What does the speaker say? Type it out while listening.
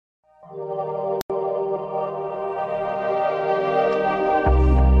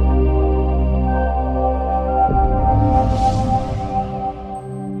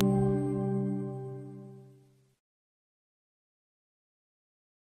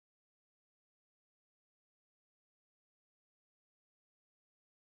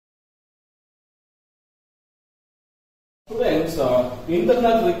Students,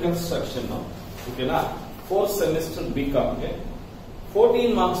 internal reconstruction, okay na? Fourth semester BCom ಗೆ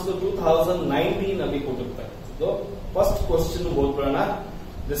 14 marks to 2019 ಅಲ್ಲಿ ಕೊಟ್ಟಿರ್ತಾರೆ. So first question ಓದ್ಕೊಳ್ಳೋಣ.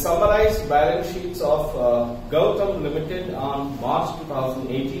 The summarized balance sheets of Gautam Limited on March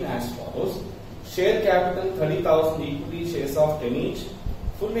 2018 as follows: share capital 30,000 equity shares of 10 each,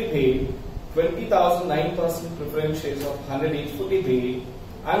 fully paid. 20,000 9% preference shares of 100 each, fully paid.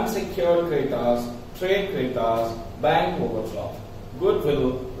 Unsecured creditors, trade creditors, bank overdraft, goodwill,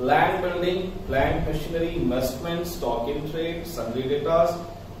 land building, plant machinery, investment, stock in trade, sundry debtors,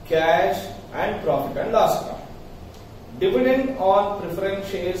 cash, and profit and loss account. Dividend on preference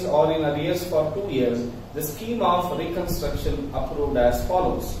shares or in arrears for 2 years. The scheme of reconstruction approved as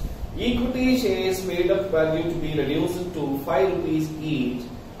follows: equity shares made up value to be reduced to 5 rupees each,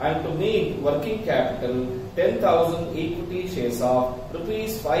 and to meet working capital, 10,000 equity shares of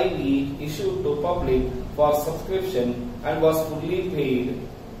rupees 5 each issued to public for subscription and was fully paid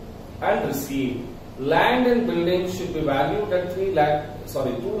and received. Land and buildings should be valued at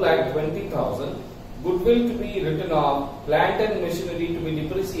 2,20,000. Goodwill to be written off. Plant and machinery to be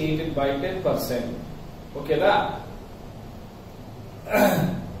depreciated by 10%. Okay na?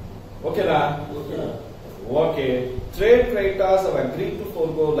 Okay na? Okay. Trade creditors have agreed to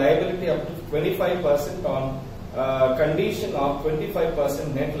forego liability up to 25% on condition of 25%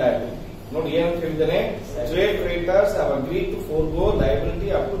 net liability. ನೋಡಿ ಏನಂತ ಹೇಳಿದಾನೆ? Trade creditors have agreed to forego liability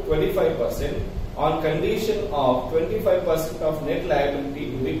up to 25% on condition of 25% of net liability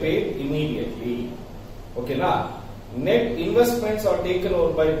to be paid immediately. Okay na? Net investments are taken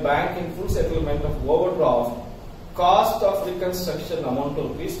over by bank in full settlement of overdraft. Cost of reconstruction amount to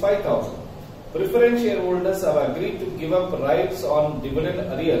rupees 5,000. Preference shareholders have agreed to give up rights on dividend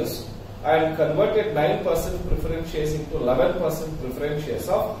arrears and converted 9% preference shares into 11% preference shares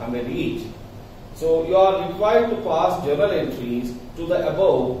of 100 each. So you are required to pass journal entries to the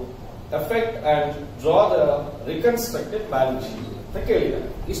above effect and draw the reconstructed balance sheet. ಅಂತ ಕೇಳಿದ್ದಾರೆ.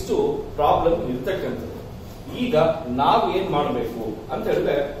 ಇಷ್ಟು problem ಇರ್ತಕ್ಕಂಥದ್ದು. ಈಗ ನಾವು ಏನ್ ಮಾಡಬೇಕು ಅಂತ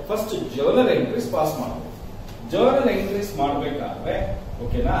ಹೇಳಿದ್ರೆ ಫಸ್ಟ್ ಜರ್ನಲ್ ಎಂಟ್ರೀಸ್ ಪಾಸ್ ಮಾಡಬೇಕು. ಜರ್ನಲ್ ಎಂಟ್ರೀಸ್ ಮಾಡಬೇಕಾದ್ರೆ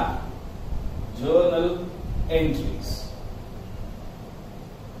ಓಕೆನಾ, ಜರ್ನಲ್ ಎಂಟ್ರೀಸ್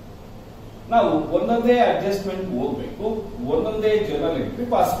ನಾವು ಒಂದೊಂದೇ ಅಡ್ಜಸ್ಟ್ಮೆಂಟ್ ಓದಬೇಕು, ಒಂದೊಂದೇ ಜರ್ನಲ್ ಎಂಟ್ರಿ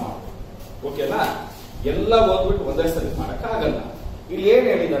ಪಾಸ್ ಮಾಡಬೇಕು. ಓಕೆನಾ, ಎಲ್ಲ ಓದ್ಬಿಟ್ಟು ಒಂದೇ ಸರಿ ಮಾಡಕ್ ಆಗಲ್ಲ. ಇಲ್ಲಿ ಏನ್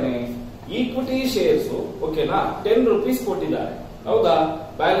ಹೇಳಿದಾನೆ, ಈಕ್ವಿಟಿ ಶೇರ್ಸ್ ಓಕೆನಾ 10 ರೂಪೀಸ್ ಕೊಟ್ಟಿದ್ದಾರೆ. ಹೌದಾ?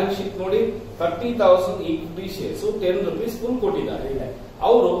 ಬ್ಯಾಲೆನ್ಸ್ ಶೀಟ್ ನೋಡಿ, 30,000 ಈಕ್ವಿಟಿ ಶೇರ್ಸ್ 10 ರೂಪೀಸ್ ಫುಲ್ ಕೊಟ್ಟಿದ್ದಾರೆ.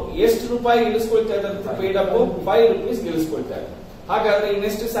 ಅವರು ಎಷ್ಟು ರೂಪಾಯಿ ಇಳಿಸ್ಕೊಳ್ತಾ ಇದ್ದಾರೆ? ಪೇಡ್ ಅಪ್ 5 ರೂಪೀಸ್ ಇಳಿಸ್ಕೊಳ್ತಾ ಇದ್ದಾರೆ. ಹಾಗಾದ್ರೆ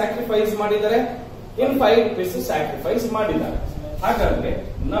ಇನ್ನೆಷ್ಟು ಸ್ಯಾಕ್ರಿಫೈಸ್ ಮಾಡಿದ್ದಾರೆ? ಇನ್ 5 ರೂಪೀಸ್ ಸ್ಯಾಕ್ರಿಫೈಸ್ ಮಾಡಿದ್ದಾರೆ. ಹಾಗಾದ್ರೆ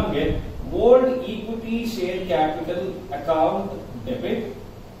ನಮ್ಗೆ old equity share capital account debit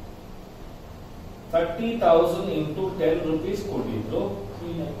 30,000 into 10 rupees ಕೊಟ್ಟಿದ್ರು,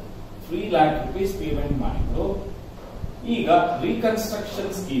 3 lakh ರೂಪೀಸ್ ಪೇಮೆಂಟ್ ಮಾಡಿದ್ರು. ಈಗ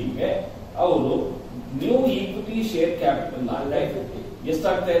ರೀಕನ್ಸ್ಟ್ರಕ್ಷನ್ ಸ್ಕೀಮ್ಗೆ ಅವರು ನ್ಯೂ ಈಕ್ವಿಟಿ ಶೇರ್ ಕ್ಯಾಪಿಟಲ್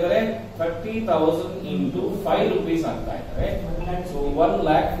ಎಷ್ಟಾಗ್ತಾ ಇದ್ದಾರೆ? 30,000 ಇಂಟು 5 ರೂಪೀಸ್ ಆಗ್ತಾ ಇದ್ದಾರೆ. ಸೊ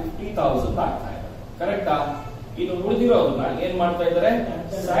 1,50,000 ಆಗ್ತಾ ಇದೆ. ಕರೆಕ್ಟಾ? ಇನ್ನು ಉಳಿದಿರೋದನ್ನ ಏನ್ ಮಾಡ್ತಾ ಇದ್ದಾರೆ?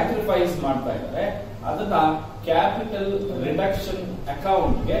 ಸ್ಯಾಕ್ರಿಫೈಸ್ ಮಾಡ್ತಾ ಇದ್ದಾರೆ. ಅದನ್ನ ಕ್ಯಾಪಿಟಲ್ ರಿಡಕ್ಷನ್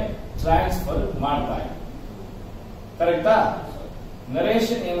ಅಕೌಂಟ್ಗೆ ಟ್ರಾನ್ಸ್ಫರ್ ಮಾಡ್ತಾ ಇದ್ದಾರೆ. ಕರೆಕ್ಟಾ?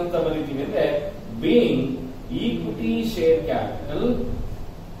 ನರೇಶನ್ ಏನಂತ ಬರೀತೀವಿ ಅಂದ್ರೆ being equity share capital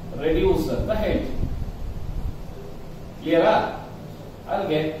reduce ಅಂತ ಹೇಳ್ತೀವಿ. ಕ್ಲಿಯರಾ?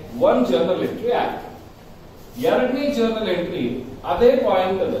 ಅಲ್ಲಿಗೆ ಒಂದು ಜರ್ನಲ್ ಎಂಟ್ರಿ ಆಯ್ತು. ಎರಡನೇ ಜರ್ನಲ್ ಎಂಟ್ರಿ ಅದೇ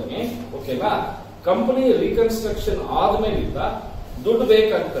ಪಾಯಿಂಟ್ ಅಲ್ಲಿ ಓಕೆನಾ, ಕಂಪನಿ ರೀಕನ್ಸ್ಟ್ರಕ್ಷನ್ ಆದ್ಮೇಲಿಂದ ದುಡ್ಡು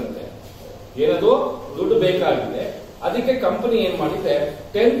ಬೇಕಂತಂತೆ. ಏನದು? ದುಡ್ಡು ಬೇಕಾಗಿದೆ. ಅದಕ್ಕೆ ಕಂಪನಿ ಏನ್ ಮಾಡಿದೆ?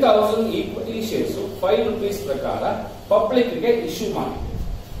 10,000 ಈಕ್ವಿಟಿ ಶೇರ್ಸ್ 5 ರೂಪೀಸ್ ಪ್ರಕಾರ ಪಬ್ಲಿಕ್ ಗೆ ಇಶ್ಯೂ ಮಾಡಿದೆ.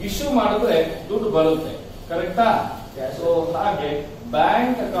 ಇಶ್ಯೂ ಮಾಡಿದ್ರೆ ದುಡ್ಡು ಬರುತ್ತೆ. ಕರೆಕ್ಟಾ? ಸೊ ಹಾಗೆ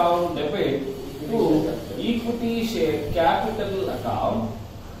bank account debit to equity share capital account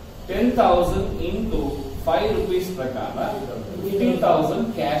 10,000 into 5 rupees ಪ್ರಕಾರ 15,000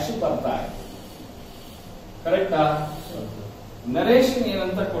 ಕ್ಯಾಶ್ ಬರ್ತಾ ಇದೆ. ಕರೆಕ್ಟಾ? ನರೇಶನ್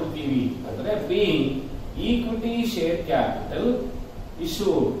ಏನಂತ ಕೊಡ್ತೀವಿ ಅಂದ್ರೆ being equity share capital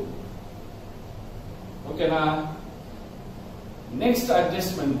issue. ಓಕೆನಾ? ನೆಕ್ಸ್ಟ್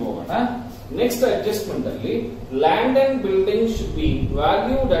ಅಡ್ಜಸ್ಟ್ಮೆಂಟ್ ಹೋಗೋಣ. ನೆಕ್ಸ್ಟ್ ಅಡ್ಜಸ್ಟ್ಮೆಂಟ್ ಅಲ್ಲಿ land and building should be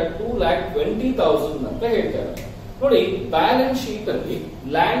valued at 2,20,000 ಅಂತ ಹೇಳ್ತಾರೆ. ನೋಡಿ, ಬ್ಯಾಲೆನ್ಸ್ ಶೀಟ್ ಅಲ್ಲಿ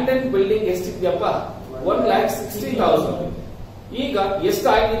ಲ್ಯಾಂಡ್ ಅಂಡ್ ಬಿಲ್ಡಿಂಗ್ ಎಷ್ಟಿದ್ಯಪ್ಪ? 1,60,000. ಈಗ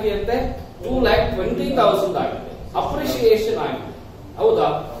ಎಷ್ಟಾಗಿದೆ ಅಂತೆ? 2,20,000 ಆಗಿದೆ. ಅಪ್ರಿಸಿಯೇಷನ್ ಆಗಿದೆ. ಹೌದಾ?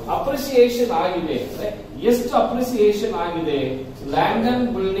 ಅಪ್ರಿಸಿಯೇಷನ್ ಆಗಿದೆ ಅಂದ್ರೆ ಎಷ್ಟು ಅಪ್ರಿಸಿಯೇಷನ್ ಆಗಿದೆ? Land and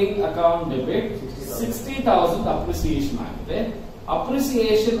building account debit 60,000 appreciation ಆಗಿದೆ.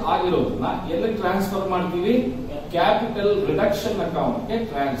 ಅಪ್ರಿಸಿಯೇಷನ್ ಆಗಿರೋದನ್ನ ಎಲ್ಲಿ ಟ್ರಾನ್ಸ್ಫರ್ ಮಾಡ್ತೀವಿ? ಕ್ಯಾಪಿಟಲ್ ರಿಡಕ್ಷನ್ ಅಕೌಂಟ್ ಗೆ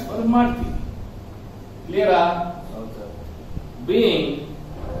ಟ್ರಾನ್ಸ್ಫರ್ ಮಾಡ್ತೀವಿ. ಕ್ಲಿಯರಾ? Being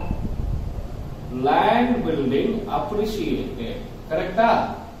land building appreciated. ಕರೆಕ್ಟಾ?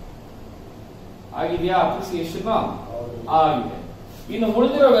 ಆಗಿದೆಯಾ? ಅಪ್ರಿಸಿಯೇಷನ್ ಆಗಿದೆ. ಇನ್ನು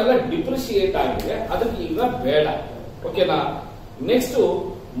ಉಳಿದಿರೋವೆಲ್ಲ ಡಿಪ್ರಿಸಿಯೇಟ್ ಆಗಿದೆ, ಅದಕ್ಕೆ ಈಗ ಬೇಡ. ಓಕೆನಾ? ನೆಕ್ಸ್ಟ್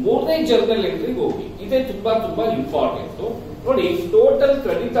ಮೂರನೇ ಜರ್ನಲ್ ಎಂಟ್ರಿಗೆ ಹೋಗಿ. ಇದೇ ತುಂಬಾ ತುಂಬಾ ಇಂಪಾರ್ಟೆಂಟ್. ನೋಡಿ, ಟೋಟಲ್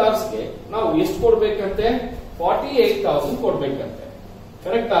ಕ್ರೆಡಿಟಾರ್ಸ್ ಗೆ ನಾವು ಎಷ್ಟು ಕೊಡ್ಬೇಕಂತೆ? 48,000 ಕೊಡ್ಬೇಕಂತೆ.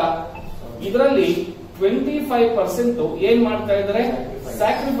 ಕರೆಕ್ಟಾ? ಇದರಲ್ಲಿ 25% ಏನ್ ಮಾಡ್ತಾ ಇದ್ದಾರೆ?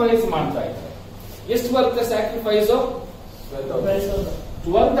 ಸ್ಯಾಕ್ರಿಫೈಸ್ ಮಾಡ್ತಾ ಇದ್ದಾರೆ. ಎಷ್ಟು ಬರುತ್ತೆ ಸ್ಯಾಕ್ರಿಫೈಸ್?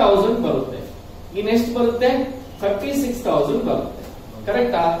 12,000 ಬರುತ್ತೆ. ಇನ್ನೆಷ್ಟು ಬರುತ್ತೆ? 36,000 ಬರುತ್ತೆ.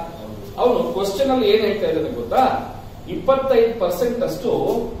 ಕರೆಕ್ಟಾ? ಅವನು ಕ್ವಶನ್ ಅಲ್ಲಿ ಏನ್ ಹೇಳ್ತಾ ಇದ್ದಾನೆ ಗೊತ್ತಾ? 25% ಅಷ್ಟು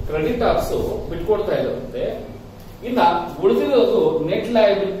ಕ್ರೆಡಿಟಾರ್ಸ್ ಬಿಟ್ಕೊಡ್ತಾ ಇದ್ದಾರಂತೆ. ಇನ್ನ ಉಳಿದಿರೋದು ನೆಟ್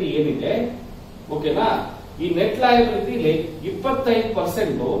ಲಯಬಿಲಿಟಿ ಏನಿದೆ, ಓಕೆನಾ? ಈ ನೆಟ್ ಲಯಬಿಲಿಟಿಲಿ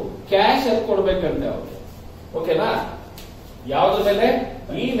 25% ಕ್ಯಾಶ್ ಅಲ್ಲಿ ಕೊಡ್ಬೇಕಂತೆ ಅವ್ರಿಗೆ. ಓಕೆನಾ? ಯಾವ್ದ್ರ ಮೇಲೆ?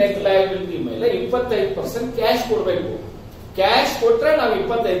 ಈ ನೆಟ್ ಲಯಬಿಲಿಟಿ ಮೇಲೆ 25% ಕ್ಯಾಶ್ ಕೊಡ್ಬೇಕು. ಕ್ಯಾಶ್ ಕೊಟ್ರೆ ನಾವು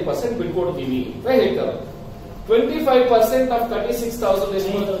 25% ಬಿಟ್ಕೊಡ್ತೀವಿ ಅಂತ ಹೇಳ್ತಾರೆ. 25% ಆಫ್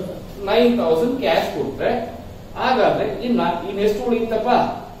 36,000 9,000 ಕ್ಯಾಶ್ ಕೊಟ್ರೆ, ಹಾಗಾದ್ರೆ ಇನ್ನೆಷ್ಟು ಉಳಿಯುತ್ತಪ್ಪ?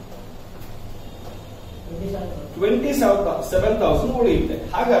 27,000 ಉಳಿಯುತ್ತೆ.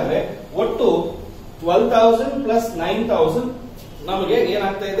 ಹಾಗಾದ್ರೆ ಒಟ್ಟು 12,000 ಪ್ಲಸ್ 9,000 ನಮಗೆ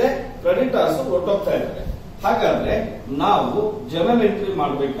ಏನಾಗ್ತಾ ಇದೆ? ಕ್ರೆಡಿಟಾರ್ಸ್ ಹೊರಟೋಗ್ತಾ ಇದ್ದಾರೆ. ಹಾಗಾದ್ರೆ ನಾವು ಜನರಲ್ ಎಂಟ್ರಿ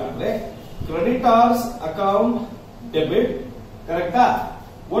ಮಾಡಬೇಕಾದ್ರೆ ಕ್ರೆಡಿಟಾರ್ಸ್ ಅಕೌಂಟ್ ಡೆಬಿಟ್, ಕರೆಕ್ಟಾ?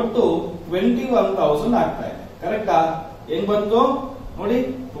 ಒಟ್ಟು 21,000 ಆಗ್ತಾ ಇದೆ. ಕರೆಕ್ಟಾ? ಹೆಂಗ್ ಬಂತು ನೋಡಿ?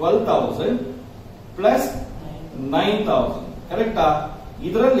 12,000 ಪ್ಲಸ್ 9,000. ಕರೆಕ್ಟಾ?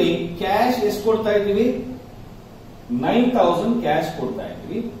 ಇದರಲ್ಲಿ ಕ್ಯಾಶ್ ಎಷ್ಟು ಕೊಡ್ತಾ ಇದ್ದೀವಿ? 9,000 ಕ್ಯಾಶ್ ಕೊಡ್ತಾ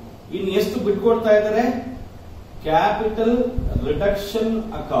ಇದ್ದೀವಿ. ಇನ್ನು ಎಷ್ಟು ಬಿಟ್ಕೊಡ್ತಾ ಇದ್ದಾರೆ? ಕ್ಯಾಪಿಟಲ್ ರಿಡಕ್ಷನ್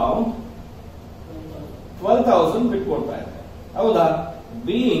ಅಕೌಂಟ್ 12,000 ಬಿಟ್ಕೊಡ್ತಾ ಇದ್ದಾರೆ. ಹೌದಾ?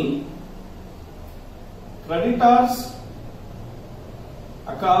 Being creditors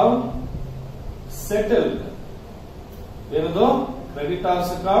account settled. ಏನದು?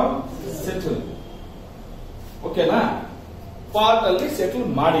 Creditors account settled. ಓಕೆನಾ? ಪಾರ್ಟ್ ಅಲ್ಲಿ ಸೆಟಲ್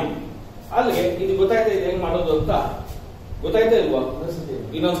ಮಾಡಿದ್ವಿ. ಅಲ್ಲಿಗೆ ಇದು ಗೊತ್ತಾಯ್ತಾ ಇದೆ ಹೆಂಗ್ ಮಾಡೋದು ಅಂತ? ಗೊತ್ತಾಯ್ತಾ ಇಲ್ವಾ?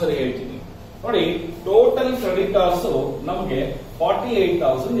 ಇನ್ನೊಂದ್ಸರಿ ಹೇಳ್ತೀನಿ ನೋಡಿ. ಟೋಟಲ್ ಕ್ರೆಡಿಟಾರ್ಸ್ ನಮಗೆ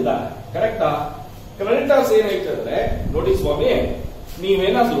 48,000 ಇದಾವೆ. ಕರೆಕ್ಟಾ? ಕ್ರೆಡಿಟಾರ್ಸ್ ಏನ್ ಹೇಳ್ತಿದ್ರೆ, ನೋಡಿ ಸ್ವಾಮಿ,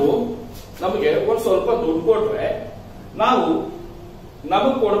 ನೀವೇನಾದ್ರೂ ನಮಗೆ ಒಂದ್ ಸ್ವಲ್ಪ ದುಡ್ಡು ಕೊಟ್ರೆ ನಾವು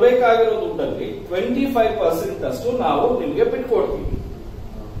ನಮಗ್ ಕೊಡ್ಬೇಕಾಗಿರೋ ದುಡ್ಡಲ್ಲಿ 25% ಅಷ್ಟು ನಾವು ನಿಮ್ಗೆ ಬಿಟ್ಕೊಡ್ತೀವಿ.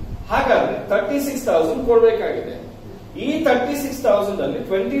 ಹಾಗಾದ್ರೆ 36,000 ಕೊಡ್ಬೇಕಾಗಿದೆ. ಈ 36,000 ಅಲ್ಲಿ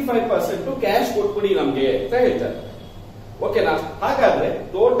 25% ಕ್ಯಾಶ್ ಕೊಟ್ಬಿಡಿ ನಮ್ಗೆ ಅಂತ ಹೇಳ್ತಾರೆ. ಓಕೆನಾ? ಹಾಗಾದ್ರೆ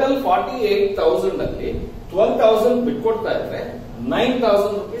ಟೋಟಲ್ 48,000 ಅಲ್ಲಿ 12,000 ಬಿಟ್ಕೊಡ್ತಾ ಇದ್ರೆ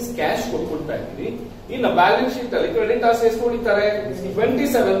 9,000 ರುಪೀಸ್ ಕ್ಯಾಶ್ ಕೊಟ್ಕೊಡ್ತಾ ಇದ್ವಿ. ಇನ್ನು ಬ್ಯಾಲೆನ್ಸ್ ಶೀಟ್ ಅಲ್ಲಿ ಕ್ರೆಡಿಟಾರ್ಸ್ ಎಷ್ಟು ಉಳಿತಾರೆ?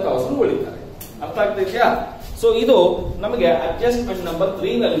 27,000 ಉಳಿತಾರೆ. ಅರ್ಥ ಆಗ್ತಿದ್ಯಾ? ಸೊ ಇದು ನಮಗೆ ಅಡ್ಜಸ್ಟ್ಮೆಂಟ್ ನಂಬರ್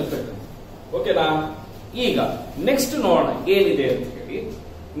 3 ನಲ್ಲಿ ಇರ್ತದೆ. ಓಕೆನಾ? ಈಗ ನೆಕ್ಸ್ಟ್ ನೋಡೋಣ ಏನಿದೆ ಅಂತ ಹೇಳಿ.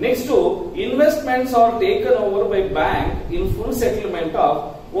 Next, investments are taken over by bank in full settlement of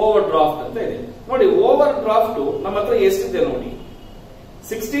over draft ಅಂತ ಇದೆ. ನೋಡಿ, ಓವರ್ ಡ್ರಾಫ್ಟ್ ನಮ್ಮ ಹತ್ರ ಎಷ್ಟಿದೆ ನೋಡಿ?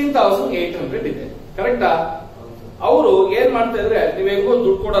 16,800 ಇದೆ. ಕರೆಕ್ಟಾ? ಅವರು ಏನ್ ಮಾಡ್ತಾ ಇದ್ರೆ, ನೀವ್ ಹೆಂಗೋ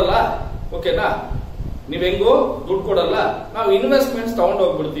ದುಡ್ಡು ಕೊಡಲ್ಲ, ಓಕೆನಾ? ನೀವ್ ಹೆಂಗೋ ದುಡ್ಡು ಕೊಡಲ್ಲ, ನಾವು ಇನ್ವೆಸ್ಟ್ಮೆಂಟ್ಸ್ ತಗೊಂಡು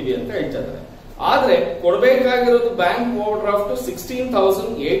ಹೋಗ್ಬಿಡ್ತೀವಿ ಅಂತ ಹೇಳ್ತಾ ಇದ್ದಾರೆ. ಆದ್ರೆ ಕೊಡ್ಬೇಕಾಗಿರೋದು ಬ್ಯಾಂಕ್ ಓವರ್ ಡ್ರಾಫ್ಟ್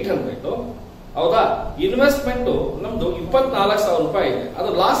 16,800. ಹೌದಾ? ಇನ್ವೆಸ್ಟ್ಮೆಂಟ್ ನಮ್ದು 24,000 ರೂಪಾಯಿ ಇದೆ. ಅದು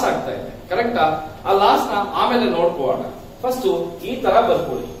ಲಾಸ್ ಆಗ್ತಾ ಇದೆ. ಕರೆಕ್ಟಾ? ಆ ಲಾಸ್ ನ ಆಮೇಲೆ ನೋಡ್ಕೋಣ. ಫಸ್ಟ್ ಈ ತರ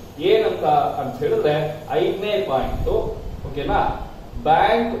ಬರ್ಕೊಳ್ಳಿ. ಏನಂತ ಅಂತ ಹೇಳಿದ್ರೆ 5ನೇ ಪಾಯಿಂಟ್, ಓಕೆನಾ?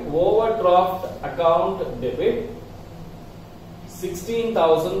 Bank over draft account debit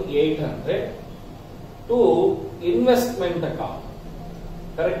 16,800 to investment account.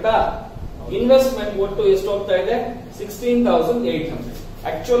 ಕರೆಕ್ಟಾ? ಇನ್ವೆಸ್ಟ್ಮೆಂಟ್ ಒಟ್ಟು ಎಷ್ಟು ಹೋಗ್ತಾ ಇದೆ? 16,800.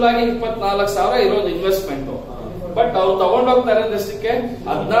 ಆಕ್ಚುಲ್ ಆಗಿ 24,000 ಇರೋದು ಇನ್ವೆಸ್ಟ್ಮೆಂಟ್. ಬಟ್ ಅವ್ರು ತಗೊಂಡೋಗ್ತಾ ಇರೋದಷ್ಟಕ್ಕೆ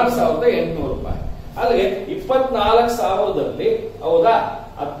 16,800 ರೂಪಾಯಿ. ಅಲ್ಲಿಗೆ 24,000ದಲ್ಲಿ, ಹೌದಾ,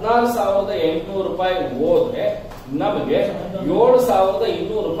 16,800 ರೂಪಾಯಿ ಹೋದ್ರೆ ನಮಗೆ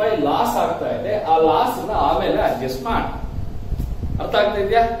 7,200 ರೂಪಾಯಿ ಲಾಸ್ ಆಗ್ತಾ ಇದೆ. ಆ ಲಾಸ್ ಆಮೇಲೆ ಅಡ್ಜಸ್ಟ್ ಮಾಡಿ. ಅರ್ಥ ಆಗ್ತಾ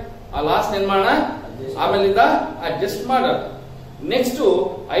ಇದೆಯಾ? ಆ ಲಾಸ್ ಏನ್ ಮಾಡೋಣ? ಆಮೇಲಿಂದ ಅಡ್ಜಸ್ಟ್ ಮಾಡೋಣ. ನೆಕ್ಸ್ಟ್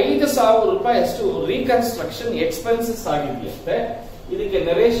 5,000 ರೂಪಾಯಿ ಅಷ್ಟು ರೀಕನ್ಸ್ಟ್ರಕ್ಷನ್ ಎಕ್ಸ್ಪೆನ್ಸಸ್ ಆಗಿದೆಯಂತೆ. ಇದಕ್ಕೆ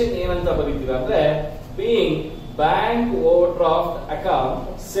ನರೇಷನ್ ಏನಂತ ಬರೀತೀರಾ ಅಂದ್ರೆ, being bank over draft account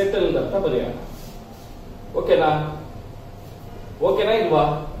settled ಅಂತ ಬರೆಯೋಣ. ಓಕೆನಾ? ಓಕೆನಾ ಇಲ್ವಾ?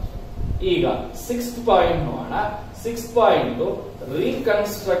 ಈಗ 6th ಪಾಯಿಂಟ್ ನೋಡೋಣ. 6th point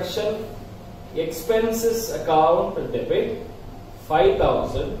reconstruction expenses account debit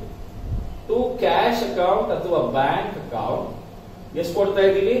 5,000 to cash account ಅಥವಾ ಬ್ಯಾಂಕ್ ಅಕೌಂಟ್ ಎಷ್ಟು ಕೊಡ್ತಾ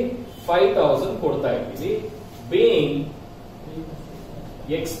ಇದ್ದೀವಿ? 5,000 ಕೊಡ್ತಾ ಇದ್ದೀವಿ. Being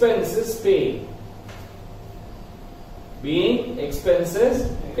expenses paid, being expenses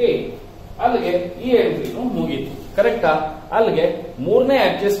paid. ಅಲ್ಲಿಗೆ ಈ ಎಂಟ್ರಿನು ಮುಗೀತು. ಕರೆಕ್ಟಾ? ಅಲ್ಲಿಗೆ 3ನೇ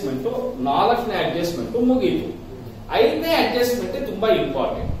ಅಡ್ಜಸ್ಟ್ಮೆಂಟ್ 4ನೇ ಅಡ್ಜಸ್ಟ್ಮೆಂಟ್ ಮುಗೀತು. 5ನೇ ಅಡ್ಜಸ್ಟ್ಮೆಂಟ್ ತುಂಬಾ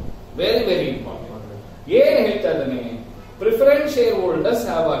ಇಂಪಾರ್ಟೆಂಟ್, ವೆರಿ ವೆರಿ ಇಂಪಾರ್ಟೆಂಟ್. ಏನ್ ಹೇಳ್ತಾ ಇದ್ದಾನೆ? Preference share holders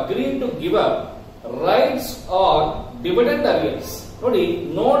have agreed to give up rights R dividend arrears. ನೋಡಿ,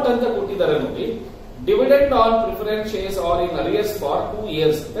 ನೋಟ್ ಅಂತ ಕೊಟ್ಟಿದ್ದಾರೆ ನೋಡಿ. Dividend on preference shares are in arrears for 2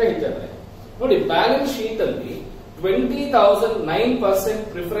 years ಅಂತ ಹೇಳ್ತಾರೆ. ನೋಡಿ, ಬ್ಯಾಲೆನ್ಸ್ ಶೀಟ್ ಅಲ್ಲಿ 20,000 9%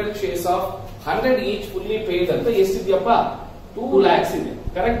 preference shares of 100 each fully paid ಅಂತ ಎಷ್ಟಿದೆಯಪ್ಪ? 2 lakhs ಇದೆ.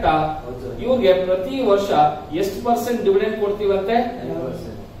 ಕರೆಕ್ಟಾ? ಇವ್ರಿಗೆ ಪ್ರತಿ ವರ್ಷ ಎಷ್ಟು ಪರ್ಸೆಂಟ್ ಡಿವಿಡೆಂಡ್ ಕೊಡ್ತೀವಂತೆ?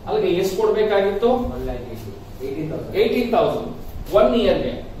 ಅಲ್ಲಿಗೆ ಎಷ್ಟು ಕೊಡ್ಬೇಕಾಗಿತ್ತು? 18,000. 1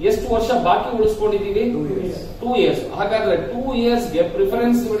 yearಗೆ ಎಷ್ಟು ವರ್ಷ ಬಾಕಿ ಉಳಿಸ್ಕೊಂಡಿದೀವಿ? 2 years. ಹಾಗಾದ್ರೆ 2 yearsಗೆ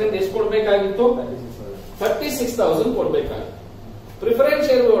ಪ್ರಿಫರೆನ್ಸ್ ಡಿವಿಡೆಂಡ್ ಎಷ್ಟು ಕೊಡ್ಬೇಕಾಗಿತ್ತು? 36,000 ಕೊಡ್ಬೇಕಾಗಿತ್ತು. ಪ್ರಿಫರೆನ್ಸ್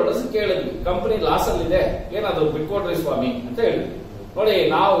ಶೇರ್ ಹೋಲ್ಡರ್ಸ್ ಕೇಳಿದ್ವಿ, ಕಂಪನಿ ಲಾಸ್ ಅಲ್ಲಿ ಇದೆ, ಏನಾದ್ರು ಬಿಟ್ಕೊಡ್ರಿ ಸ್ವಾಮಿ ಅಂತ ಹೇಳಿದ್ವಿ. ನೋಡಿ,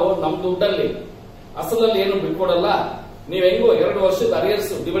 ನಾವು ನಮ್ ದುಡ್ಡಲ್ಲಿ ಅಸಲಲ್ಲಿ ಏನು ಬಿಟ್ಕೊಡಲ್ಲ, ನೀವ್ ಹೆಂಗೋ 2 ವರ್ಷದ ಅರಿಯರ್ಸ್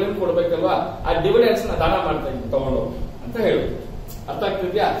ಡಿವಿಡೆಂಡ್ ಕೊಡ್ಬೇಕಲ್ವಾ, ಆ ಡಿವಿಡೆಂಡ್ಸ್ ನ ದಾನ ಮಾಡ್ತಾ ಇದ್ವಿ ತಗೊಂಡು ಅಂತ ಹೇಳಿದ್ವಿ. ಅರ್ಥ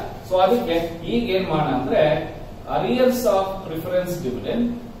ಆಗ್ತಿದ್ಯಾ? ಸೊ ಅದಕ್ಕೆ ಈಗ ಏನ್ ಮಾಡೋಣ ಅಂದ್ರೆ, arrears of preference dividend,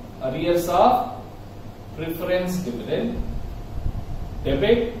 arrears of preference dividend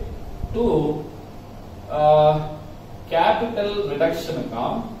debit to capital reduction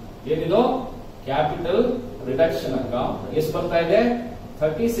account. ಏನಿದು? Capital reduction account. ಎಷ್ಟು ಬರ್ತಾ ಇದೆ?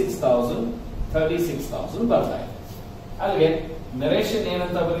 36,000 ಬರ್ತಾ ಇದೆ. ಅಲ್ಲಿಗೆ ನರೇಶನ್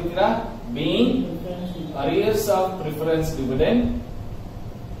ಏನಂತ ಬರೀತೀರಾ? Being arrears of preference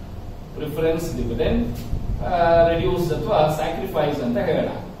dividend reduce ಅಥವಾ ಸ್ಯಾಕ್ರಿಫೈಸ್ ಅಂತ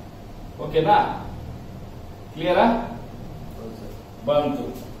ಹೇಳೋಣ. ಓಕೆನಾ? ಕ್ಲಿಯರಾ? ಬಂತು.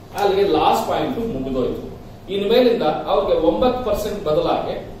 ಅಲ್ಲಿಗೆ ಲಾಸ್ಟ್ ಪಾಯಿಂಟ್ ಮುಗಿದೋಯ್ತು. ಇನ್ ಮೇಲಿಂದ ಅವ್ರಿಗೆ 9%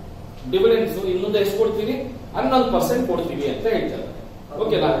 ಬದಲಾಗಿ ಡಿವಿಡೆಂಡ್ಸ್ ಇನ್ನೊಂದು ಎಷ್ಟು ಕೊಡ್ತೀವಿ? 11% ಕೊಡ್ತೀವಿ ಅಂತ ಹೇಳ್ತಾರೆ.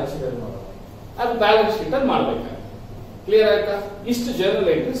 ಓಕೆನಾ? ಅದು ಬ್ಯಾಲೆನ್ಸ್ ಶೀಟ್ ಅಲ್ಲಿ ಮಾಡ್ಬೇಕಾಗುತ್ತೆ. ಕ್ಲಿಯರ್ ಆಯ್ತಾ? ಇಷ್ಟು ಜನರಲ್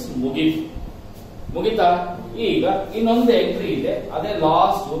ಎಂಟ್ರೀಸ್ ಮುಗಿತಾ? ಈಗ ಇನ್ನೊಂದು ಎಂಟ್ರಿ ಇದೆ, ಅದೇ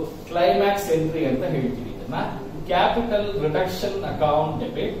ಲಾಸ್ಟ್ ಕ್ಲೈಮ್ಯಾಕ್ಸ್ ಎಂಟ್ರಿ ಅಂತ ಹೇಳ್ತೀವಿ. ಇದನ್ನ capital reduction account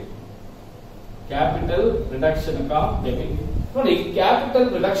debit. Capital reduction account debit. ನೋಡಿ, ಕ್ಯಾಪಿಟಲ್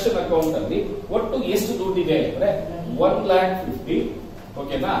ರಿಡಕ್ಷನ್ ಅಕೌಂಟ್ ಅಲ್ಲಿ ಒಟ್ಟು ಎಷ್ಟು ದುಡ್ಡಿದೆ ಅಂದ್ರೆ 1,50,000.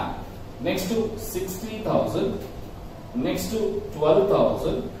 ಓಕೆನಾ? Next 60,000, next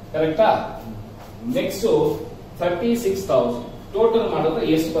 12,000. ಕರೆಕ್ಟಾ? ನೆಕ್ಸ್ಟ್ 36,000. ಟೋಟಲ್ ಮಾಡಿದ್ರೆ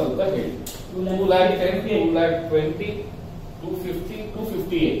ಎಷ್ಟು ಬರುತ್ತೆ ಹೇಳಿ? 2,10,000, 2,20,000, 250,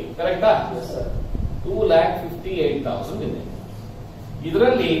 258. ಕರೆಕ್ಟಾ? 2,58,000 ಇದೆ.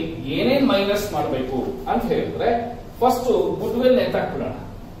 ಇದರಲ್ಲಿ ಏನೇನ್ ಮೈನಸ್ ಮಾಡಬೇಕು ಅಂತ ಹೇಳಿದ್ರೆ, ಫಸ್ಟ್ ಗುಡ್ ವಿಲ್ ಎತ್ತಾಕ್ಬಿಡೋಣ.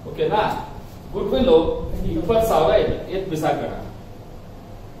 ಓಕೆನಾ? ಗುಡ್ ವಿಲ್ 20,000 ಇದೆ, ಎತ್ ಬಿಸಾಕೋಣ.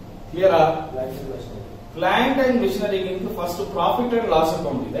 ಕ್ಲಿಯರಾ? Plant and ಮಿಷನರಿಗಿಂತ first profit and loss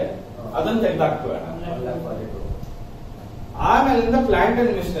account ಇದೆ, ಅದನ್ನ ತೆಗೆದಾಕ್ಬಿಡೋಣ. ಆಮೇಲಿಂದ ಪ್ಲಾಂಟ್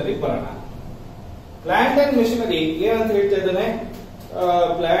ಅಂಡ್ ಮಿಷನರಿ ಬರೋಣ. ಪ್ಲಾಂಟ್ ಅಂಡ್ ಮಿಷನರಿ ಏನಂತ ಹೇಳ್ತಾ ಇದ್ದಾನೆ?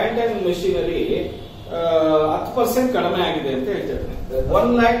 ಪ್ಲಾಂಟ್ ಅಂಡ್ ಮಿಷನರಿ 10% ಕಡಿಮೆ ಆಗಿದೆ ಅಂತ ಹೇಳ್ತಾ ಇದ್ದಾನೆ.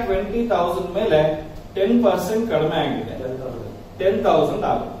 1,20,000 ಮೇಲೆ 10% ಕಡಿಮೆ ಆಗಿದೆ, 10,000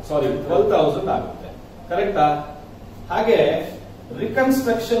 ಆಗುತ್ತೆ. ಸಾರಿ, 12,000 ಆಗುತ್ತೆ. ಕರೆಕ್ಟಾ? ಹಾಗೆ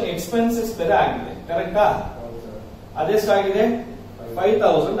ರಿಕನ್ಸ್ಟ್ರಕ್ಷನ್ ಎಕ್ಸ್ಪೆನ್ಸಸ್ ಬೇರೆ ಆಗಿದೆ. ಕರೆಕ್ಟಾ? ಅದೆಷ್ಟಾಗಿದೆ?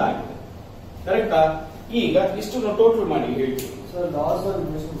 5,000 ಆಗಿದೆ. ಕರೆಕ್ಟಾ? ಈಗ ಇಷ್ಟು ಟೋಟಲ್ ಮಾಡಿ ಹೇಳ್ತೀವಿ.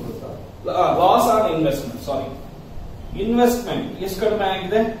 Loss on investment, sorry, investment ಎಷ್ಟು ಕಡಿಮೆ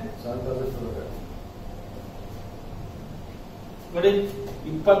ಆಗಿದೆ? ನೋಡಿ,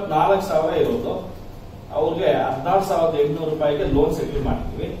 24,000 ಇರೋದು, ಅವ್ರಿಗೆ 16,800 ರೂಪಾಯಿಗೆ ಲೋನ್ ಸೆಟಲ್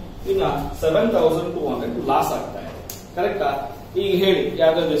ಮಾಡ್ತೀವಿ. ಇನ್ನ 7,200 ಲಾಸ್ ಆಗ್ತಾ ಇದೆ. ಕರೆಕ್ಟಾ? ಈಗ ಹೇಳಿ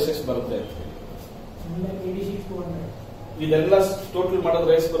ಯಾವ್ದಾದ್ರು ಎಷ್ಟು ಬರುತ್ತೆ ಅಂತ ಹೇಳಿ. ಇದೆಲ್ಲ ಟೋಟಲ್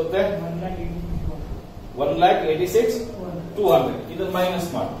ಮಾಡಿದ್ರೆ ಎಷ್ಟು ಬರುತ್ತೆ? 1,86,200. ಇದನ್ನ ಮೈನಸ್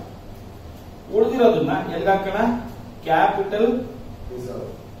ಮಾಡಿ ಉಳಿದಿರೋದನ್ನ ಎಲ್ಲಿಗಾಕೋಣ? ಕ್ಯಾಪಿಟಲ್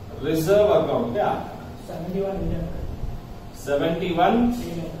ರಿಸರ್ವ್ ಅಕೌಂಟ್ಗೆ ಹಾಕೋಣ.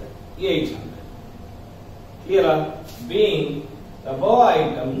 71,800. Clear? Being above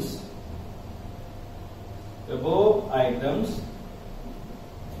items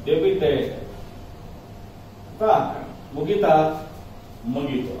debited. ಮುಗಿತಾ?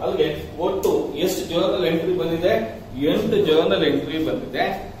 ಮುಗೀತು. ಅಲ್ಲಿಗೆ ಒಟ್ಟು ಎಷ್ಟು ಜರ್ನಲ್ ಎಂಟ್ರಿ ಬಂದಿದೆ? 8 ಜರ್ನಲ್ ಎಂಟ್ರಿ ಬಂದಿದೆ.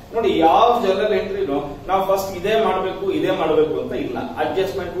 ನೋಡಿ ಯಾವ ಜನರಲ್ ಎಂಟ್ರಿನೂ ನಾವು ಫಸ್ಟ್ ಇದೇ ಮಾಡಬೇಕು ಅಂತ ಇಲ್ಲ.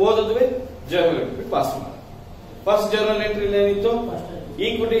 ಅಡ್ಜಸ್ಟ್ಮೆಂಟ್ ಓದಿದ್ವಿ, ಜನರಲ್ ಎಂಟ್ರಿ ಪಾಸ್ ಮಾಡಿ. ಫಸ್ಟ್ ಜನರಲ್ ಎಂಟ್ರಿ ಏನಿತ್ತು,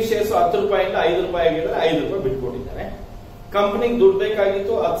 ಈಕ್ವಿಟಿ ಶೇರ್ಸ್ 10 ರೂಪಾಯಿಂದ 5 ರೂಪಾಯಿ ಆಗಿದ್ರೆ 5 ರೂಪಾಯಿ ಬಿಟ್ಕೊಟ್ಟಿದ್ದಾರೆ. ಕಂಪನಿಗೆ ದುಡ್ಡು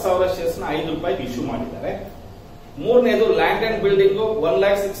ಬೇಕಾಗಿತ್ತು, 10,000 ಶೇರ್ಸ್ ನ 5 ರೂಪಾಯಿ ಇಶ್ಯೂ ಮಾಡಿದ್ದಾರೆ. ಮೂರನೇದು ಲ್ಯಾಂಡ್ ಅಂಡ್ ಬಿಲ್ಡಿಂಗ್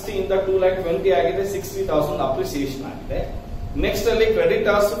 1,60,000 ಇಂದ 2,20,000 ಆಗಿದೆ, 60,000 ಅಪ್ರಿಸಿಯೇಷನ್ ಆಗಿದೆ. ನೆಕ್ಸ್ಟ್ ಅಲ್ಲಿ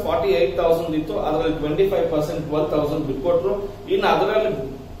ಕ್ರೆಡಿಟರ್ಸ್ 48,000 ಇತ್ತು, ಅದರಲ್ಲಿ 25% 12,000 ಬಿಟ್ಕೊಟ್ರು. ಇನ್ನು ಅದರಲ್ಲಿ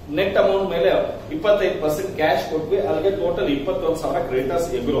ನೆಟ್ ಅಮೌಂಟ್ ಮೇಲೆ 25% ಕ್ಯಾಶ್ ಕೊಟ್ವಿ, ಅಲ್ಲಿಗೆ ಟೋಟಲ್ 21,000 ಕ್ರೆಡಿಟರ್ಸ್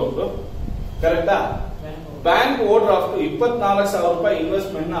ಎಗ್ರೋದ್ರು. ಕರೆಕ್ಟಾ? ಬ್ಯಾಂಕ್ ಓವರ್ ಡ್ರಾಫ್ಟ್ 24,000 ರೂಪಾಯಿ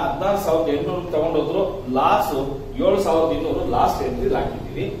ಇನ್ವೆಸ್ಟ್ಮೆಂಟ್ ನ 16,800 ತಗೊಂಡೋದ್ರು, ಲಾಸ್ 7,200 ಲಾಸ್ಟ್ ಎಂಟ್ರಿ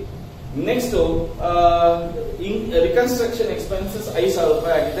ಹಾಕಿದ್ದೀವಿ. ನೆಕ್ಸ್ಟ್ ರಿಕನ್ಸ್ಟ್ರಕ್ಷನ್ ಎಕ್ಸ್ಪೆನ್ಸಸ್ 5,000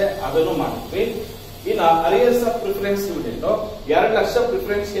 ರೂಪಾಯಿ ಆಗಿದೆ, ಅದನ್ನು ಮಾಡಿದ್ವಿ. ಇನ್ನು arrears of preference dividend 2 lakh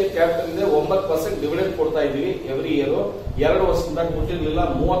preference share capital ಇದೆ, 9% ಡಿವಿಡೆಂಡ್ ಕೊಡ್ತಾ ಇದೀವಿ ಎವ್ರಿ ಇಯರ್. 2 ವರ್ಷದಿಂದ ಕೊಟ್ಟಿರ್ಲಿಲ್ಲ,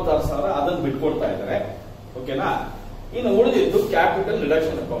 36,000 ಅದನ್ನ ಬಿಟ್ಕೊಡ್ತಾ ಇದ್ದಾರೆ. ಓಕೆನಾ? ಇನ್ನು ಉಳಿದಿದ್ದು ಕ್ಯಾಪಿಟಲ್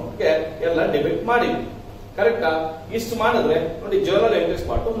ರಿಡಕ್ಷನ್ ಅಕೌಂಟ್ಗೆ ಎಲ್ಲ ಡೆಬಿಟ್ ಮಾಡಿದ್ವಿ. ಕರೆಕ್ಟಾ? ಇಷ್ಟು ಮಾಡಿದ್ರೆ ನೋಡಿ ಜರ್ನಲ್ ಎಂಟ್ರೀಸ್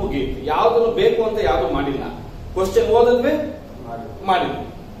ಪಾರ್ಟ್ ಮುಗಿಯಿತು. ಯಾವ್ದನ್ನು ಬೇಕು ಅಂತ ಯಾವ್ದು ಮಾಡಿಲ್ಲ. ಕ್ವಶನ್ ಓದಿದ್ವಿ, ಮಾಡಿದ್ವಿ.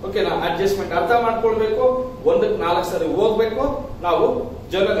 ಓಕೆನಾ? ಅಡ್ಜಸ್ಟ್ಮೆಂಟ್ ಅರ್ಥ ಮಾಡ್ಕೊಳ್ಬೇಕು, 1ಕ್ಕೆ 4 ಸರಿ ಓದ್ಬೇಕು, ನಾವು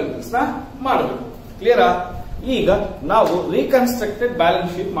ಜರ್ನಲ್ ಎಂಟ್ರೀಸ್ ನ ಮಾಡಬೇಕು. ಕ್ಲಿಯರಾ? ಈಗ ನಾವು ರೀಕನ್ಸ್ಟ್ರಕ್ಟೆಡ್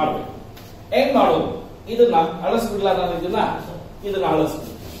ಬ್ಯಾಲೆನ್ಸ್ ಶೀಟ್ ಮಾಡಬೇಕು. ಹೆಂಗ್ ಮಾಡೋದು? ಇದನ್ನ ಅಳಿಸ್ಬಿಡ್ಲ, ನಾನು ಇದನ್ನ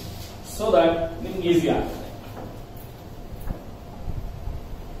ಅಳಿಸ್ಬಿಡ್ತೀನಿ ಸೊ ದಟ್ ನಿಮ್ಗೆ ಈಸಿ ಆಗ್ತದೆ.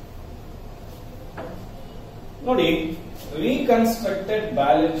 ನೋಡಿ, ರೀಕನ್ಸ್ಟ್ರಕ್ಟೆಡ್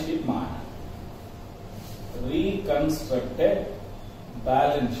ಬ್ಯಾಲೆನ್ಸ್ ಶೀಟ್ ಮಾಡೋಣ. ರೀಕನ್ಸ್ಟ್ರಕ್ಟೆಡ್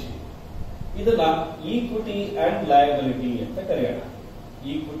ಬ್ಯಾಲೆನ್ಸ್ ಶೀಟ್ ಇದನ್ನ ಈಕ್ವಿಟಿ ಅಂಡ್ ಲಯಬಿಲಿಟಿ ಅಂತ ಕರೆಯೋಣ.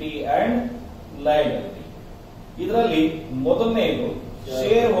 Equity and liability. ಇದರಲ್ಲಿ ಮೊದಲನೇದು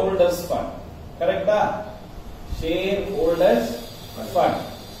ಶೇರ್ ಹೋಲ್ಡರ್ಸ್ ಫಂಡ್. ಕರೆಕ್ಟಾ? Share holders fund.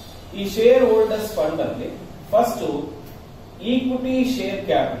 ಈ ಶೇರ್ ಹೋಲ್ಡರ್ಸ್ ಫಂಡ್ ಅಲ್ಲಿ ಫಸ್ಟ್ ಈಕ್ವಿಟಿ ಶೇರ್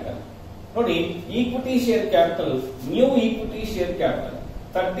ಕ್ಯಾಪಿಟಲ್. ನೋಡಿ, equity share capital, new equity share capital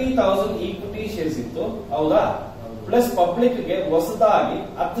 30,000 equity shares ಇತ್ತು, ಹೌದಾ? ಪ್ಲಸ್ ಪಬ್ಲಿಕ್ ಗೆ ಹೊಸದಾಗಿ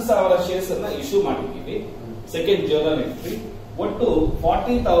 10,000 ಶೇರ್ಸ್ ಅನ್ನ ಇಶ್ಯೂ ಮಾಡಿದ್ದೀವಿ. Second journal entry. ಒಟ್ಟು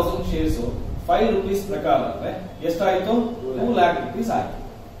 40,000 ಶೇರ್ಸ್ 5 ರೂಪೀಸ್ ಪ್ರಕಾರ ಅಂದ್ರೆ ಎಷ್ಟಾಯ್ತು? 2 lakh rupees ಆಯ್ತು.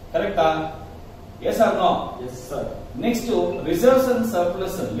 ಕರೆಕ್ಟಾ? S R no? Next reserves and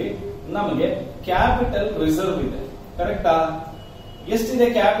surplus ಅಲ್ಲಿ ನಮಗೆ ಕ್ಯಾಪಿಟಲ್ ರಿಸರ್ವ್ ಇದೆ. ಕರೆಕ್ಟಾ? ಎಷ್ಟಿದೆ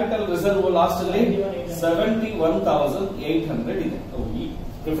ಕ್ಯಾಪಿಟಲ್ ರಿಸರ್ವ್? ಲಾಸ್ಟ್ ಅಲ್ಲಿ 71,800 ಇದೆ.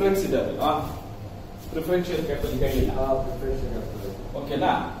 ಪ್ರಿಫರೆನ್ಸ್ ಇದೆ ಅಲ್ವಾ? ಪ್ರಿಫರೆನ್ಸ್ ಶೇರ್ ಕ್ಯಾಪಿಟಲ್ ಹೇಳಿಲ್ಲ.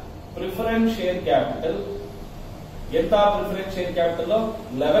 ಓಕೆನಾ? ಪ್ರಿಫರೆನ್ಸ್ ಶೇರ್ ಕ್ಯಾಪಿಟಲ್ ಎಂತ preference share capital?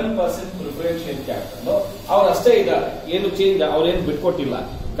 11% preference share capital. ಅವ್ರು ಅಷ್ಟೇ ಇದ್ದಾರೆ, ಏನು ಚೇಂಜ್, ಅವ್ರೇನು ಬಿಟ್ಕೊಟ್ಟಿಲ್ಲ.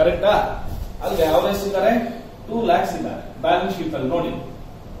 ಕರೆಕ್ಟಾ? ಅಲ್ಲಿಗೆ ಅವ್ರು ಎಷ್ಟಿದ್ದಾರೆ? 2 lakhs ಇದ್ದಾರೆ ಬ್ಯಾಲೆನ್ಸ್ ಶೀಟ್ ಅಲ್ಲಿ. ನೋಡಿ,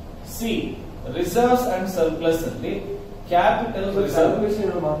 ಸಿ ರಿಸರ್ವ್ಸ್ ಅಂಡ್ ಸರ್ಪ್ಲಸ್ ಅಲ್ಲಿ ಕ್ಯಾಪಿಟಲ್ ರಿಸರ್ವ್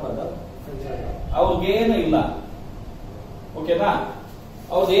ಅವ್ರಿಗೇನು ಇಲ್ಲ. ಓಕೆನಾ?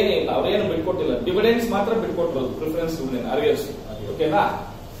 ಅವ್ರದ್ದೇನೇ ಇಲ್ಲ, ಅವ್ರೇನು ಬಿಟ್ಕೊಟ್ಟಿಲ್ಲ. ಡಿವಿಡೆಂಡ್ಸ್ ಮಾತ್ರ ಬಿಟ್ಕೊಟ್ಟಿರೋದು, ಪ್ರಿಫರೆನ್ಸ್ ಡಿವಿಡೆಂಡ್ ಅರಿಯರ್ಸ್. ಓಕೆನಾ?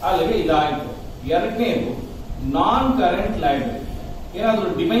 ಅಲ್ಲಿಗೆ ಇದಾಯ್ತು. ಎರಡನೇದು ನಾನ್ ಕರೆಂಟ್ ಲಯಬಿಲಿಟಿ. ಏನಾದ್ರು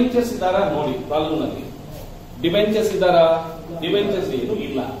ಡಿಬೆಂಚರ್ಸ್ ಇದಾರ ನೋಡಿ ಪ್ರಾಬ್ಲಮ್ ನಲ್ಲಿ. ಡಿಬೆಂಚರ್ಸ್ ಇದಾರ? ಡಿಬೆಂಚರ್ಸ್ ಏನು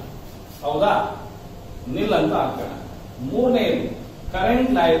ಇಲ್ಲ, ಹೌದಾ? ನಿಲ್ ಅಂತ ಹಾಕೋಣ. ಮೂರನೇದು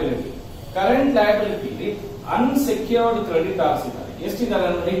current liability. Current liability unsecured creditors ಇದ್ದಾರೆ. ಎಷ್ಟಿದ್ದಾರೆ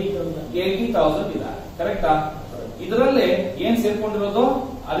ನೋಡಿ? 80,000 ಇದ್ದಾರೆ. ಕರೆಕ್ಟಾ? ಇದರಲ್ಲೇ ಏನ್ ಸೇರ್ಕೊಂಡಿರೋದು?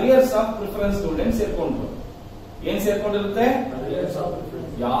 Arrears of preference dividend ಸೇರ್ಕೊಂಡಿರೋದು. ಏನ್ ಸೇರ್ಕೊಂಡಿರುತ್ತೆ?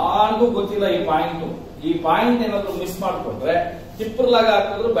 ಯಾರಿಗೂ ಗೊತ್ತಿಲ್ಲ ಈ ಪಾಯಿಂಟ್. ಈ ಪಾಯಿಂಟ್ ಏನಾದ್ರು ಮಿಸ್ ಮಾಡ್ಕೊಂಡ್ರೆ ತಿಪ್ಪರ್ಲಾಗ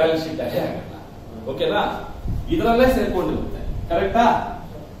ಹಾಕಿದ್ರು ಬ್ಯಾಲೆನ್ಸ್ ಶೀಟ್ ಆಗೇ ಆಗಲ್ಲ. ಓಕೆನಾ? ಇದರಲ್ಲೇ ಸೇರ್ಕೊಂಡಿರುತ್ತೆ. ಕರೆಕ್ಟಾ?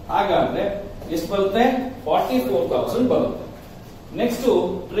 ಹಾಗಾದ್ರೆ ಎಷ್ಟು ಬರುತ್ತೆ? 44,000 ಬರುತ್ತೆ. Next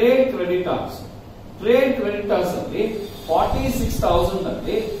trade creditors. Trade creditors ಅಲ್ಲಿ 46,000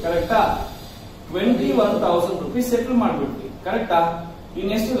 ಅಲ್ಲಿ ಕರೆಕ್ಟಾ 21,000 ರೂಪೀಸ್ ಸೆಟಲ್ ಮಾಡ್ಬಿಡ್ತೀವಿ. ಕರೆಕ್ಟಾ?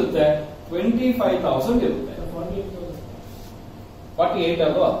 ಇನ್ನೆಷ್ಟಿರುತ್ತೆ? 25,000 ಇರುತ್ತೆ. 48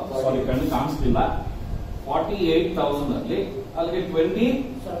 ಅಲ್ವಾ? ಸಾರಿ, ಕಣ್ಣು ಕಾಣಿಸ್ತಿಲ್ಲ. 48,000 ಅಲ್ಲಿ ಅಲ್ಲಿಗೆ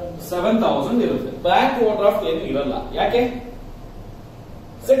 27,000 ಇರುತ್ತೆ. ಬ್ಯಾಂಕ್ ಓವರ್ ಡ್ರಾಫ್ಟ್ ಏನು ಇರಲ್ಲ. ಯಾಕೆ?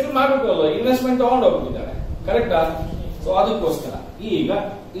 ಸೆಟಲ್ ಮಾಡ್ಬಿಟ್ಟು ಅಲ್ವಾ, ಇನ್ವೆಸ್ಟ್ಮೆಂಟ್ ತಗೊಂಡು ಹೋಗ್ಬಿಟ್ಟಿದ್ದಾರೆ. ಕರೆಕ್ಟಾ? ಸೊ ಅದಕ್ಕೋಸ್ಕರ ಈಗ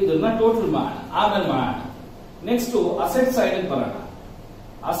ಇದನ್ನ ಟೋಟಲ್ ಮಾಡೋಣ, ಆಮೇಲೆ ಮಾಡೋಣ. ನೆಕ್ಸ್ಟ್ ಅಸೆಟ್ ಸೈಡ್ ಬರೋಣ.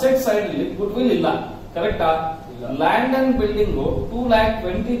 ಅಸೆಟ್ ಸೈಡ್ ಅಲ್ಲಿ ಗುಡ್ ವಿಲ್ ಇಲ್ಲ. ಕರೆಕ್ಟಾ? ಲ್ಯಾಂಡ್ ಅಂಡ್ ಬಿಲ್ಡಿಂಗ್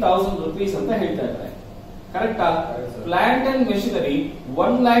 2,20,000 ರೂಪೀಸ್ ಅಂತ ಹೇಳ್ತಾ ಇದ್ದಾರೆ. ಕರೆಕ್ಟಾ? ಪ್ಲಾಂಟ್ ಅಂಡ್ ಮೆಷಿನರಿ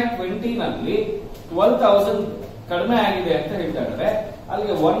 1,20,000 ನಲ್ಲಿ 12,000 ಕಡಿಮೆ ಆಗಿದೆ ಅಂತ ಹೇಳ್ತಾ ಇದ್ದಾರೆ.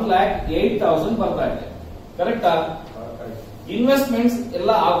 ಅಲ್ಲಿಗೆ 1,08,000 ಬರ್ತಾ ಇದೆ. ಕರೆಕ್ಟಾ? ಇನ್ವೆಸ್ಟ್ಮೆಂಟ್ಸ್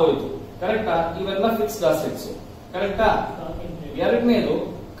ಎಲ್ಲ ಆಗೋಯ್ತು. ಕರೆಕ್ಟಾ? ಇವೆಲ್ಲ ಫಿಕ್ಸ್ಡ್ ಅಸೆಟ್ಸ್. ಕರೆಕ್ಟಾ? ಎರಡನೇದು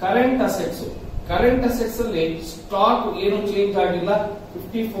ಕರೆಂಟ್ ಅಸೆಟ್ಸ್. ಕರೆಂಟ್ ಅಸೆಟ್ಸ್ ಅಲ್ಲಿ ಸ್ಟಾಕ್ ಏನು ಚೇಂಜ್ ಆಗಿಲ್ಲ,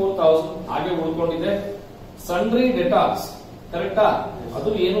 54,000 ಹಾಗೆ ಉಳ್ಕೊಂಡಿದೆ. ಸನ್ಡ್ರಿ ಡೆಟಾರ್ಸ್ ಕರೆಕ್ಟಾ, ಅದು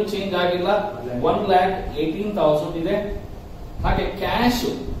ಏನು ಚೇಂಜ್ ಆಗಿಲ್ಲ, 1,18,000 ಇದೆ. ಹಾಗೆ ಕ್ಯಾಶ್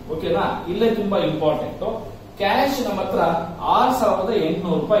ಓಕೆನಾ, ಇಲ್ಲೇ ತುಂಬಾ ಇಂಪಾರ್ಟೆಂಟ್. ಕ್ಯಾಶ್ ನಮ್ಮ ಹತ್ರ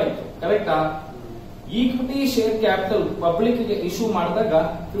 6,800 ರೂಪಾಯಿ ಇತ್ತು ಕರೆಕ್ಟಾ. ಈಕ್ವಿಟಿ ಶೇರ್ ಕ್ಯಾಪಿಟಲ್ ಪಬ್ಲಿಕ್ ಗೆ ಇಶ್ಯೂ ಮಾಡಿದಾಗ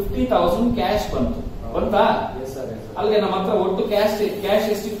 50,000 ಕ್ಯಾಶ್ ಬಂತಾ. ಅಲ್ಲಿಗೆ ನಮ್ಮ ಹತ್ರ ಒಟ್ಟು ಕ್ಯಾಶ್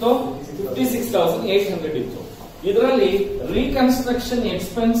ಎಷ್ಟಿತ್ತು, 56,800 ಇತ್ತು. ಇದರಲ್ಲಿ ರೀಕನ್ಸ್ಟ್ರಕ್ಷನ್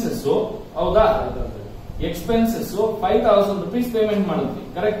ಎಕ್ಸ್ಪೆನ್ಸಸ್ ಹೌದಾ, ಎಕ್ಸ್ಪೆನ್ಸಸ್ 5,000 rupees ಪೇಮೆಂಟ್ ಮಾಡಿದ್ವಿ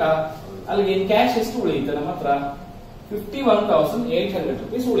ಕರೆಕ್ಟಾ. ಅಲ್ಲಿಗೆ ಕ್ಯಾಶ್ ಎಷ್ಟು ಉಳಿಯುತ್ತೆ ನಮ್ಮ ಹತ್ರ, 51,800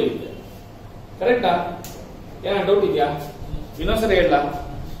 rupees ಉಳಿಯುತ್ತೆ ಕರೆಕ್ಟಾ. ಏನ ಡೌಟ್ ಇದೆಯಾ, ಇನ್ನೊಂದ್ಸರಿ ಹೇಳ,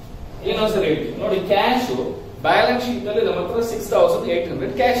 ಇನ್ನೊಂದ್ಸರಿ ಹೇಳ್ತೀನಿ ನೋಡಿ. ಕ್ಯಾಶ್ ಬ್ಯಾಲೆನ್ಸ್ ಶೀಟ್ ನಲ್ಲಿ ನಮ್ಮ ಹತ್ರ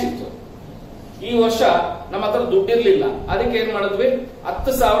 6,800 ಕ್ಯಾಶ್ ಇತ್ತು. ಈ ವರ್ಷ ನಮ್ಮ ಹತ್ರ ದುಡ್ಡಿರ್ಲಿಲ್ಲ, ಅದಕ್ಕೆ ಏನ್ ಮಾಡಿದ್ವಿ,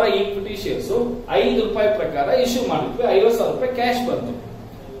 10,000 ಈಕ್ವಿಟಿ ಶೇರ್ಸ್ 5 ರೂಪಾಯಿ ಪ್ರಕಾರ ಇಶ್ಯೂ ಮಾಡಿದ್ವಿ, 50,000 ರೂಪಾಯಿ ಕ್ಯಾಶ್ ಬಂತು.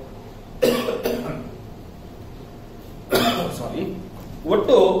 ಸಾರಿ,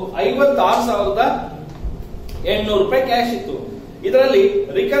 ಒಟ್ಟು 56,800 ರೂಪಾಯಿ ಕ್ಯಾಶ್ ಇತ್ತು. ಇದರಲ್ಲಿ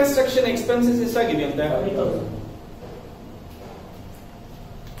ರಿಕನ್ಸ್ಟ್ರಕ್ಷನ್ ಎಕ್ಸ್ಪೆನ್ಸಸ್ ಎಷ್ಟಾಗಿದೆ ಅಂತ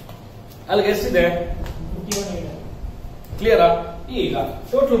ಅಲ್ಲಿಗೆ ಎಷ್ಟಿದೆ, ಕ್ಲಿಯರಾ. ಈಗ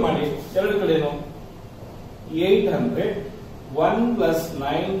ಟೋಟಲ್ ಮಾಡಿ ಎರಡು ಕಡೆನು 800, 1 +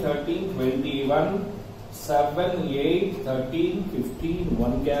 9, 13, 21, 7, 8, 13, 15,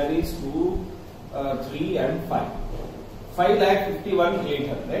 1 carries 2, 3 and 5.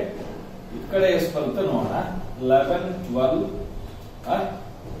 5,51,800. ಈ ಕಡೆ ಎಷ್ಟು ಬರುತ್ತೆ ನೋಡೋಣ, 11, 12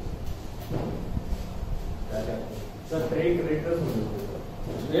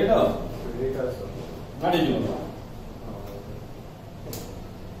 ಮಾಡಿದೀವಲ್ಲ,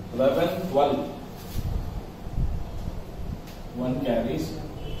 11, 12, 1 carries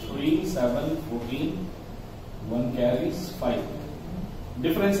 3, 7, 14, 1 carries 5.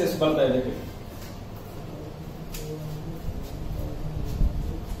 ಡಿಫರೆನ್ಸ್ ಎಷ್ಟು ಬರ್ತಾ ಇದೆ,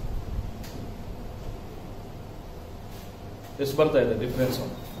 ಎಷ್ಟು ಬರ್ತಾ ಇದೆ ಡಿಫರೆನ್ಸ್?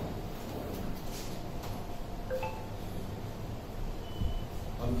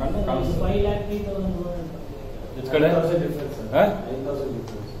 ಕಡೆ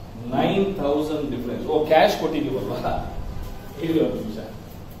 9,000 ಡಿಫರೆನ್ಸ್. ಓ, ಕ್ಯಾಶ್ ಕೊಟ್ಟಿದ್ದೀವಲ್ವಾ, ಇಲ್ಲಿ ಒಂದು ನಿಮಿಷ.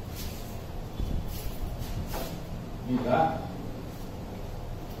 ಈಗ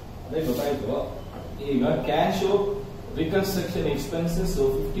ಅದೇ ಗೊತ್ತಾಯ್ತು. ಈಗ ಕ್ಯಾಶ್ ರಿಕನ್ಸ್ಟ್ರಕ್ಷನ್ ಎಕ್ಸ್ಪೆನ್ಸಸ್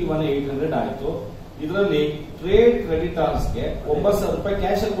 51,800 ಆಯ್ತು. ಇದರಲ್ಲಿ ಟ್ರೇಡ್ ಕ್ರೆಡಿಟಾರ್ಸ್ಗೆ 9,000 ರೂಪಾಯಿ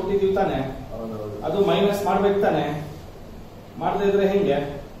ಕ್ಯಾಶ್ ಅಲ್ಲಿ ಕೊಟ್ಟಿದ್ದೀವಿ ತಾನೆ, ಅದು ಮೈನಸ್ ಮಾಡ್ಬೇಕು ತಾನೆ. ಮಾಡದೇ ಇದ್ರೆ ಹೆಂಗೆ,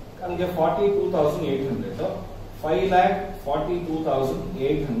 ಅಲ್ಲಿಗೆ 42,800,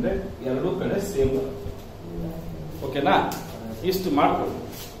 5,42,800 ಎರಡೂ ಕಡೆ ಸೇಮ್ ಬರುತ್ತೆ. ಓಕೆನಾ, ಇಷ್ಟು ಮಾಡ್ಕೊಳ್ಳಿ.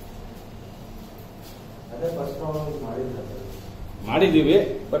 ಮಾಡಿದೀವಿ,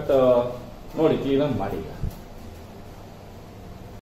 ಬಟ್ ನೋಡಿ ಕ್ಲೀನ್ ಆಗಿ ಮಾಡಿ.